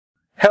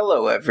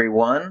Hello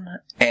everyone,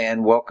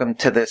 and welcome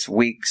to this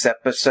week's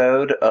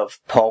episode of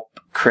Pulp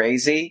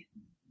Crazy.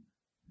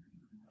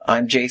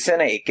 I'm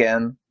Jason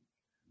Aiken.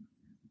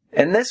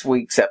 In this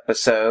week's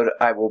episode,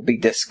 I will be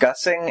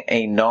discussing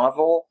a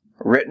novel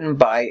written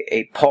by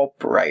a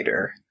pulp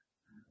writer,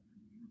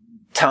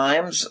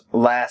 Time's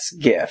Last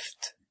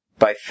Gift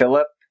by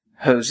Philip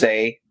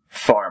Jose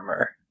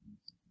Farmer.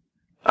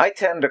 I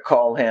tend to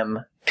call him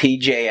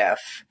PJF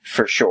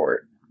for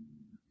short.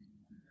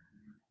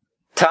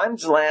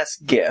 Time's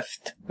Last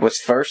Gift was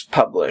first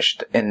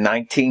published in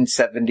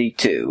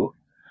 1972,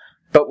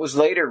 but was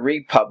later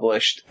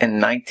republished in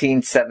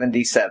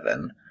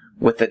 1977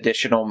 with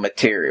additional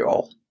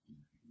material.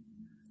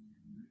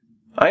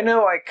 I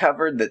know I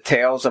covered the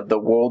Tales of the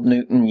Wold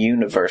Newton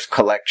Universe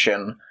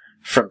collection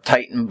from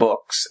Titan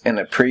Books in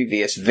a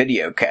previous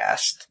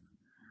videocast,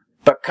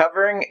 but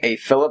covering a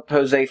Philip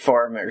Jose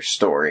Farmer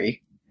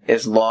story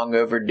is long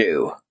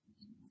overdue.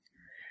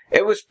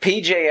 It was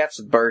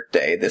PJF's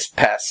birthday this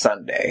past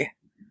Sunday.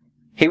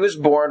 He was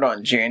born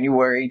on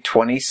January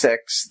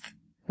 26th,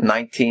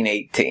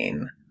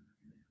 1918.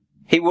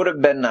 He would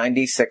have been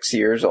 96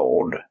 years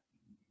old.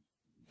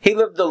 He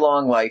lived a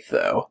long life,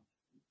 though.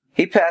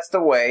 He passed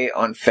away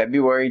on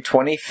February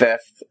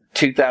 25th,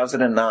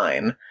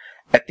 2009,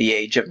 at the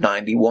age of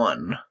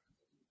 91.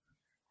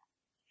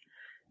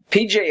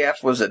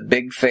 PJF was a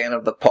big fan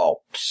of the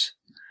pulps.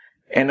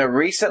 In a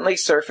recently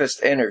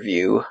surfaced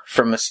interview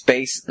from a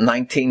Space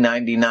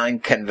 1999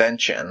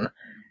 convention,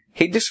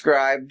 he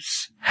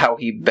describes how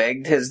he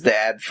begged his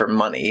dad for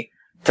money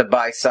to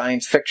buy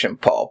science fiction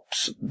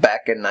pulps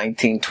back in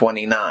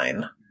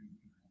 1929.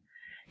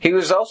 He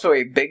was also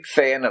a big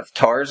fan of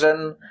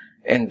Tarzan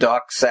and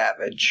Doc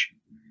Savage,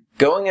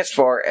 going as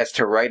far as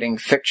to writing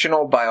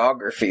fictional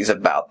biographies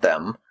about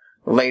them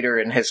later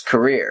in his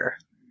career,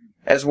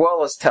 as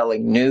well as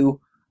telling new,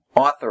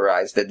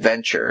 authorized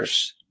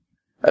adventures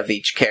of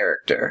each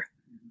character.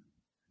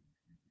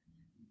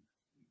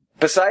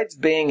 Besides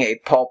being a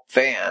pulp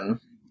fan,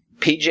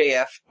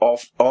 PJF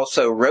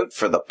also wrote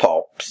for the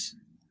pulps.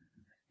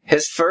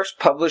 His first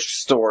published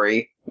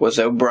story was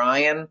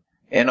O'Brien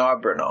and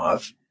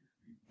Obranov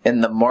in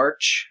the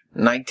March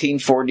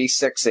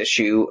 1946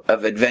 issue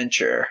of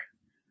Adventure.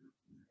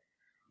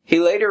 He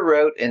later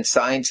wrote in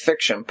science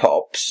fiction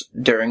pulps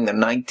during the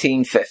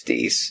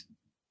 1950s.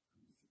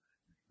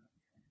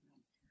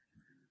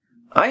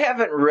 I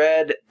haven't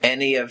read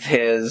any of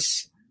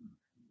his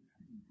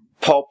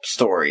pulp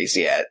stories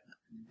yet,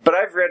 but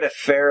I've read a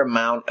fair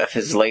amount of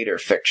his later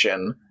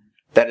fiction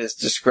that is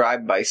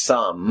described by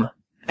some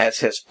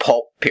as his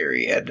pulp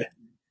period.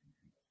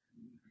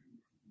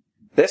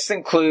 This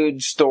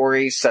includes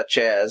stories such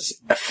as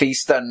A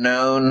Feast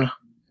Unknown,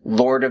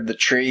 Lord of the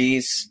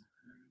Trees,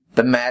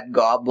 The Mad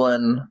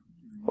Goblin,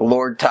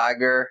 Lord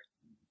Tiger,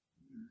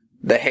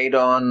 the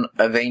Hadon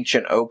of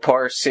Ancient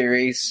Opar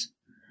series,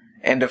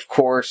 and of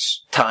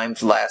course,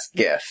 Time's Last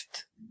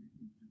Gift.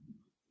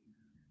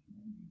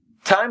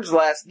 Time's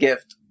Last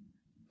Gift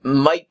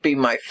might be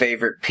my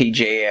favorite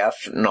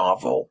PJF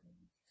novel.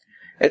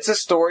 It's a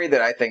story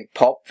that I think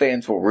pulp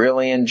fans will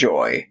really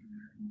enjoy,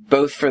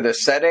 both for the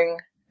setting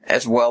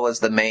as well as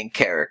the main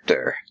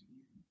character.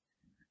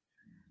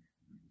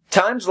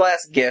 Time's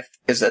Last Gift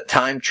is a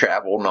time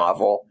travel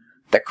novel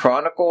that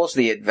chronicles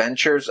the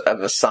adventures of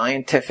a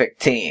scientific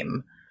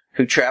team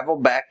who travel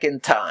back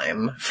in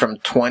time from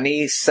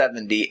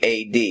 2070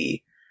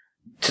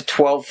 AD to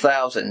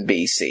 12,000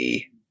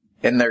 BC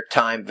in their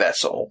time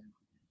vessel,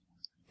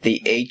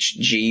 the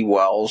H.G.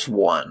 Wells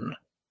 1.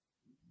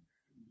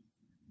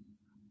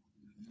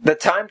 The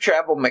time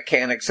travel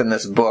mechanics in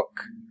this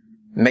book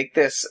make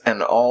this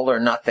an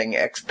all-or-nothing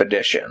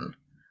expedition.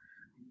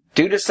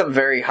 Due to some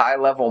very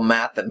high-level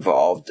math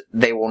involved,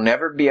 they will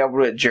never be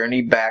able to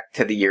journey back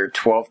to the year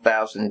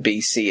 12,000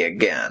 BC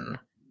again.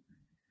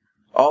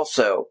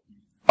 Also,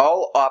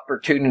 all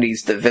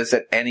opportunities to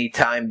visit any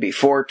time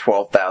before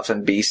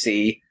 12,000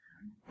 BC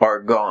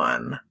are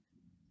gone.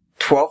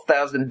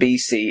 12,000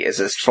 BC is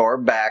as far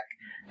back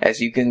as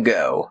you can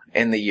go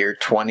in the year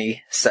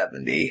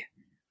 2070.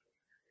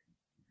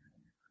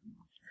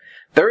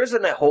 There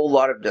isn't a whole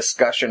lot of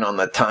discussion on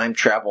the time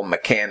travel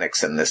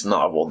mechanics in this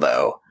novel,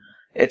 though.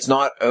 It's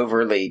not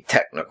overly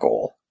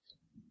technical.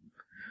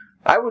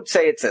 I would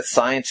say it's a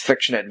science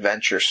fiction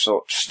adventure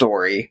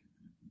story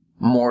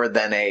more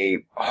than a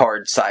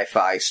hard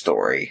sci-fi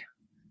story.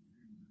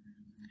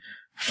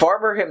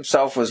 Farmer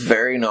himself was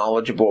very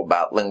knowledgeable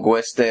about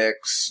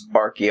linguistics,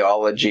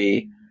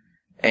 archaeology,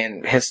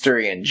 and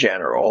history in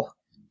general,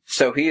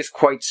 so he is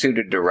quite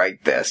suited to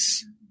write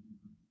this.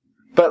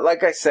 But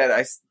like I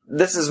said,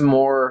 this is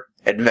more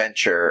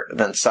adventure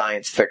than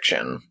science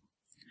fiction.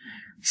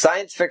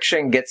 Science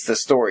fiction gets the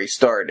story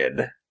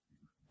started,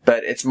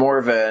 but it's more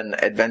of an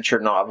adventure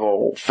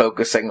novel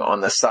focusing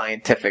on the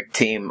scientific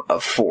team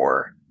of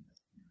 4.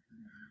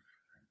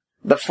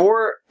 The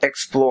 4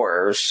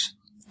 explorers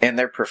and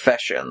their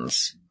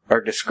professions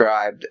are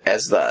described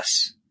as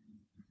thus.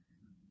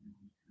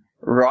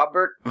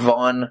 Robert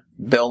von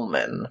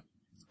Billman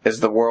is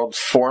the world's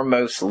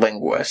foremost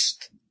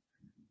linguist.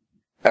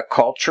 a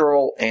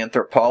cultural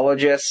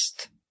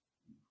anthropologist,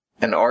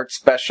 an art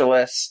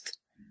specialist,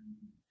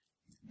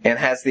 and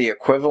has the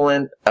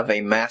equivalent of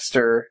a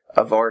Master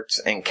of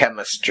Arts in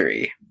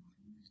Chemistry.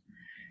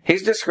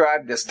 He's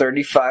described as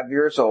 35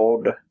 years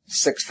old,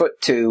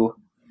 6'2",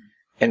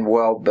 and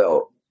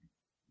well-built.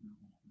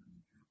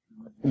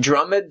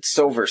 Drummond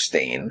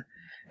Silverstein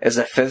is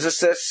a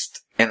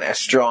physicist and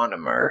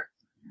astronomer,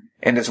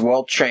 and is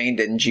well-trained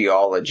in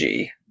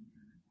geology.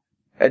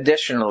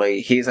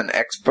 Additionally, he's an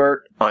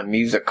expert on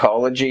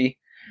musicology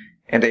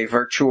and a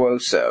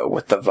virtuoso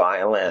with the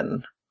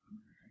violin.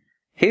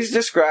 He's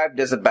described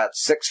as about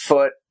 6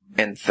 foot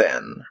and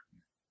thin.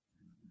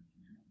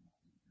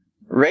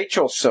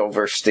 Rachel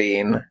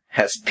Silverstein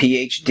has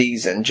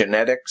PhDs in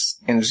genetics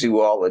and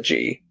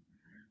zoology,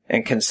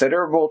 and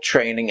considerable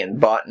training in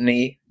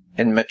botany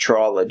and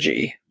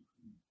metrology.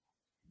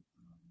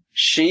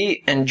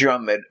 She and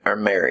Drummond are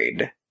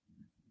married.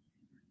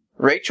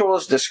 Rachel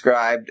is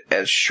described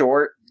as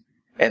short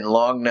and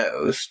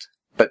long-nosed,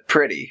 but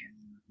pretty.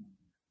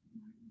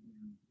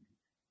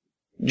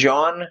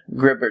 John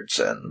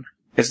Gribbardson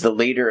is the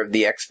leader of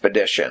the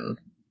expedition.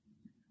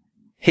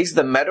 He's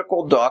the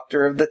medical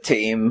doctor of the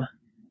team,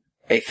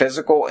 a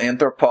physical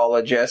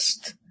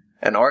anthropologist,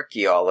 an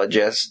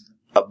archaeologist,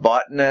 a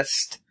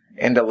botanist,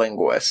 and a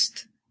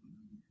linguist.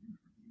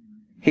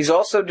 He's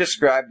also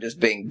described as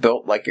being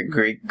built like a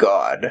Greek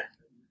god.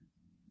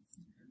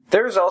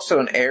 There is also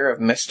an air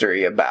of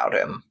mystery about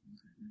him.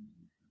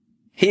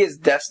 He is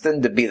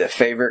destined to be the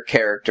favorite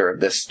character of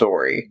this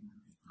story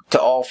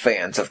to all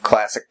fans of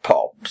classic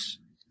pulps.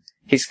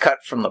 He's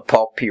cut from the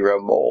pulp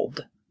hero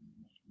mold.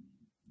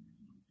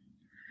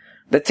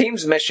 The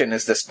team's mission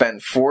is to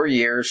spend 4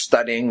 years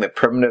studying the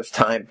primitive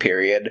time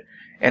period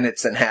and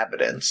its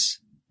inhabitants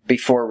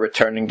before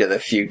returning to the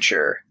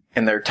future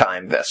in their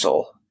time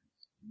vessel.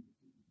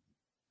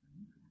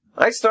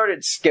 I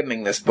started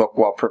skimming this book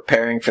while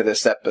preparing for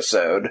this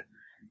episode,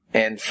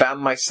 and found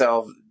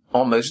myself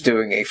almost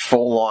doing a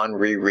full-on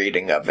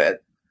rereading of it.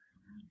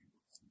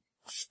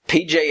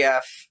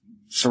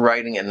 PJF's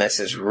writing in this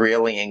is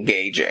really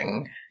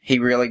engaging. He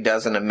really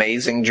does an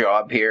amazing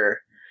job here.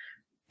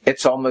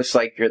 It's almost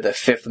like you're the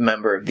 5th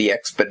member of the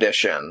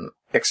expedition,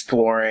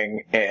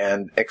 exploring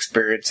and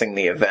experiencing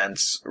the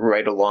events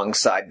right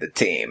alongside the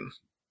team.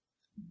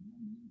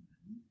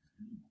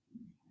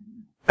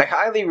 I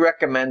highly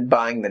recommend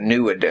buying the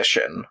new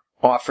edition,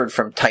 offered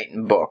from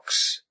Titan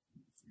Books.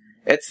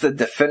 It's the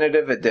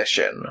definitive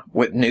edition,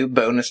 with new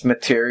bonus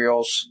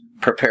materials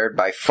prepared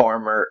by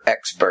farmer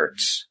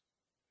experts.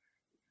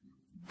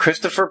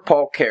 Christopher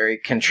Paul Carey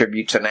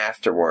contributes an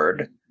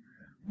afterword,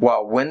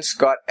 while Win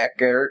Scott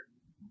Eckert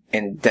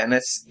and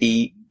Dennis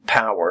E.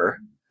 Power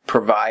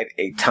provide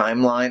a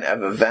timeline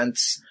of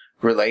events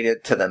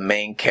related to the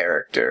main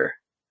character,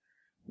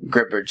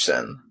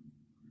 Gribbardson.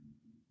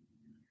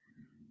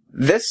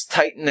 This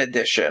Titan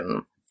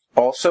edition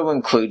also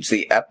includes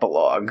the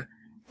epilogue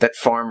that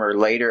Farmer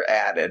later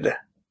added,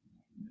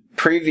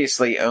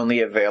 previously only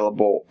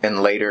available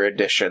in later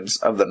editions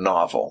of the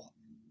novel.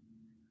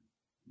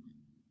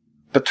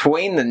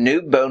 Between the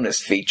new bonus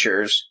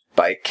features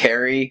by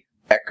Carey,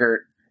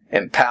 Eckert,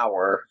 and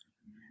Power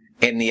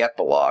in the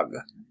epilogue,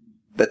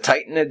 the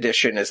Titan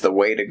edition is the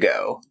way to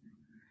go.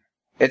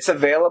 It's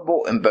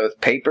available in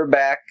both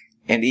paperback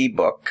and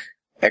ebook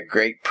at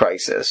great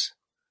prices.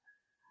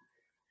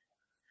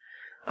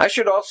 I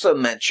should also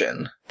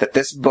mention that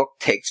this book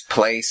takes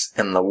place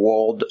in the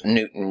Wold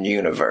Newton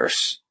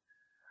universe.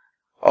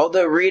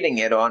 Although reading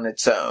it on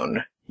its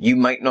own, you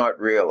might not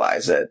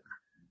realize it,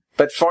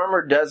 but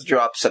Farmer does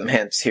drop some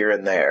hints here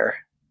and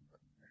there.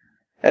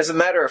 As a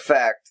matter of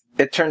fact,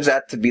 it turns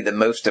out to be the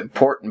most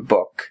important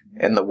book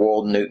in the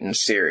Wold Newton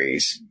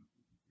series.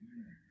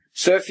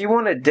 So if you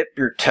want to dip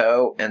your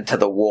toe into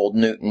the Wold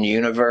Newton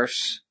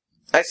universe,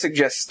 I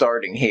suggest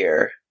starting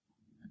here.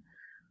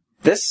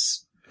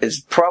 This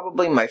is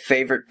probably my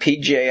favorite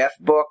PJF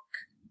book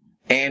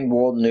and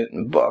Wold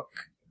Newton book.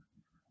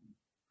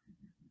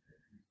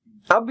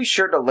 I'll be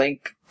sure to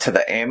link to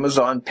the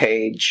Amazon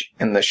page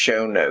in the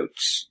show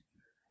notes,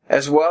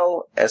 as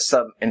well as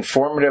some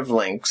informative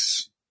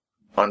links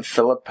on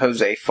Philip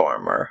Jose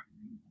Farmer.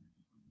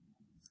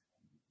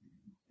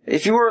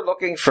 If you are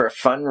looking for a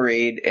fun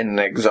read in an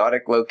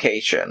exotic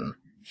location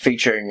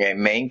featuring a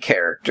main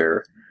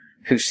character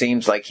who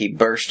seems like he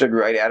bursted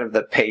right out of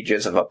the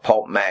pages of a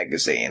pulp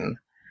magazine,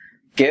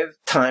 give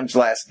Time's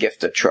Last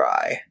Gift a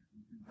try.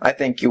 I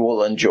think you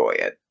will enjoy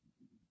it.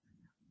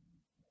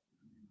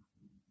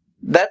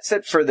 That's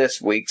it for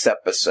this week's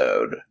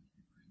episode.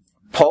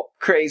 Pulp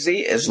Crazy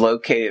is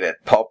located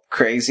at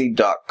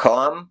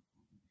pulpcrazy.com.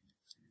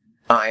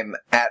 I'm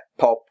at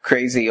Pulp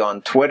Crazy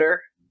on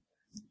Twitter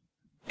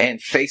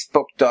and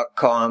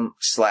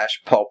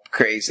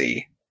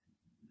facebook.com/pulpcrazy.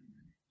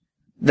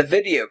 The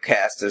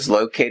videocast is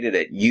located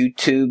at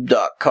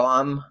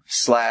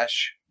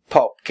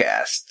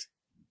youtube.com/pulpcast.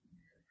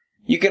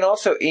 You can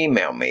also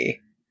email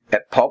me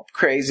at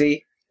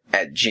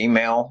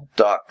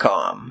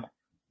pulpcrazy@gmail.com.